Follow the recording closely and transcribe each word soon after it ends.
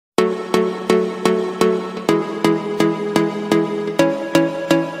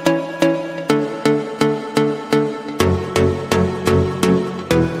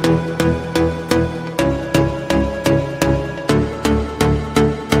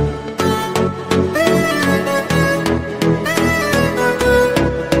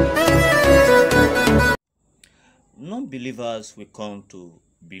Non-believers will come to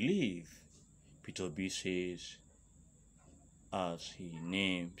believe, Peter B says, as he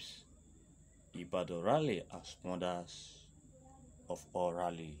names Ibadan Rally as mothers of all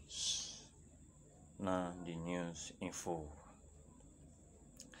rallies. Now the news info.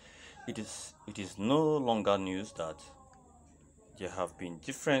 It is no longer news that there have been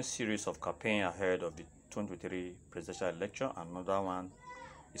different series of campaign ahead of the 2023 presidential election. Another one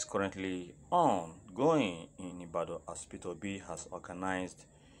is currently ongoing in Ibadan as Peter B has organized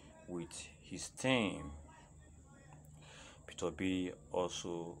with his team. Peter B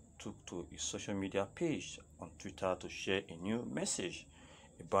also took to his social media page on Twitter to share a new message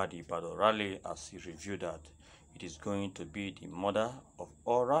about the Ibadan rally as he revealed that it is going to be the mother of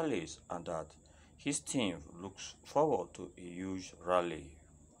all rallies and that his team looks forward to a huge rally.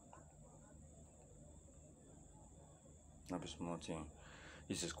 Not a small thing.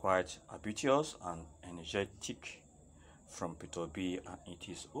 This is quite ambitious and energetic from Peter B, and it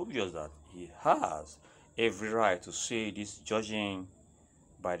is obvious that he has every right to say this, judging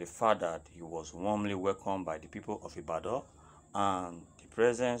by the fact that he was warmly welcomed by the people of Ibadan and the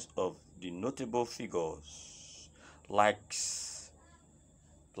presence of the notable figures like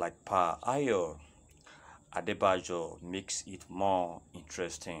Pa Ayo Adebayo makes it more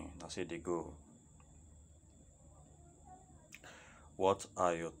interesting. Now say they go. What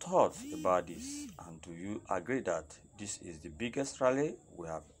are your thoughts about this, and do you agree that this is the biggest rally we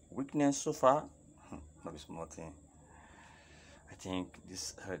have witnessed so far? Not a small thing. I think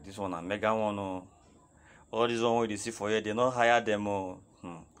this one a mega one. All this one they see for here, they not hire them.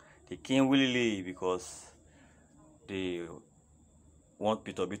 They came willingly because they want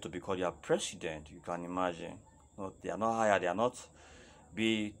Peter B to become their president. You can imagine. They are not hired. They are not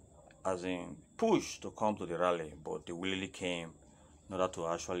be as in pushed to come to the rally, but they willingly came in order to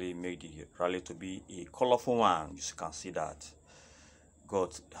actually make the rally to be a colorful one. You can see that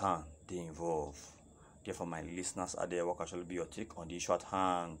God's hand they involve. Therefore, my listeners out there, what actually be your take on the issue at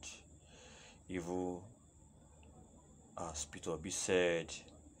hand? Evil, as Peter B said,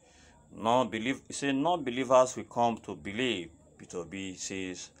 non-believers will come to believe. Peter B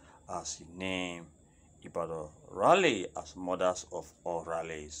says, as he named Ibadan Rally as mothers of all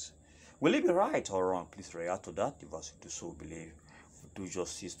rallies. Will it be right or wrong? Please react to that. If as you do so believe, do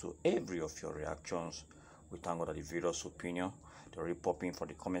justice to every of your reactions. We thank God that the various opinion they're already popping from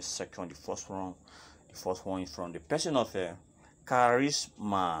the comment section. The first one is from the person of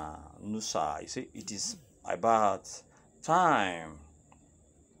Charisma Nusa. You see, it is about time.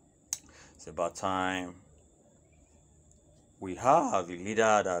 It's about time we have a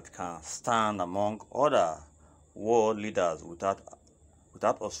leader that can stand among other world leaders without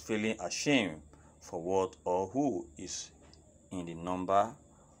us feeling ashamed for what or who is in the number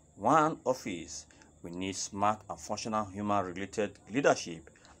one office. We need smart and functional human-related leadership,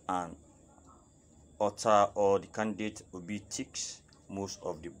 and utter all the candidate will be ticks most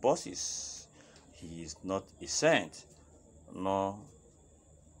of the bosses. He is not a saint, no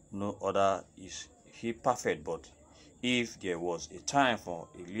other is he perfect, but if there was a time for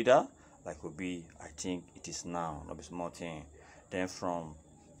a leader like Obi, I think it is now. Not a small thing. Then from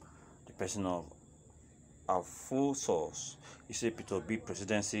the person of our full source, he said Peter B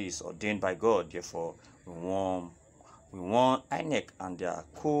presidency is ordained by God. Therefore, we want INEC and their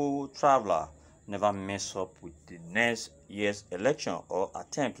co-traveler never mess up with the next year's election or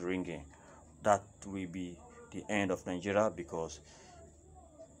attempt ringing. That will be the end of Nigeria, because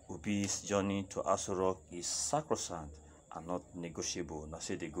Obi's journey to Aso Rock is sacrosanct and not negotiable. Now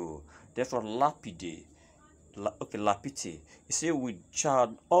say they go. Therefore, Lapide. You see, we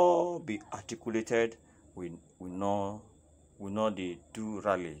shall all be articulated. We know they do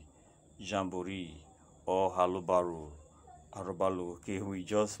rally, jamboree, or halobaro. Okay, we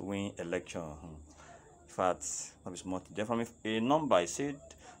just win election. In fact, that is more. Therefore, if a number said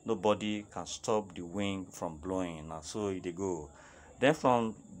nobody can stop the wind from blowing. Now so they go. Then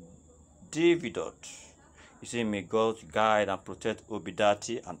from David, you say, may God guide and protect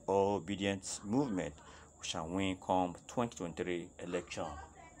Obidati and all obedient movement. We shall win come 2023 election.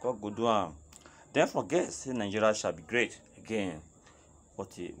 God go do am. Then forget, say Nigeria shall be great again.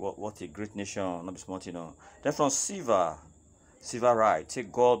 What a great nation, not be smart, you know. Then from Silver right, say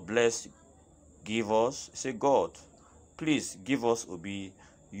God bless, give us. Say God, please give us Obi.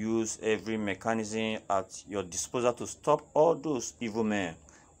 Use every mechanism at your disposal to stop all those evil men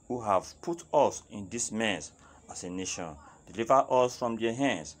who have put us in this mess as a nation. Deliver us from their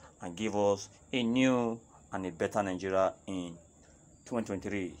hands and give us a new and a better Nigeria in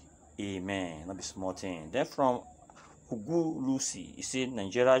 2023. Amen. Not be small thing. Then from Ugu Lucy, he said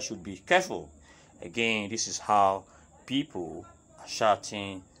Nigeria should be careful. Again, this is how people are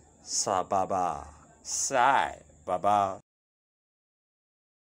shouting, Sa Baba, Sai Baba.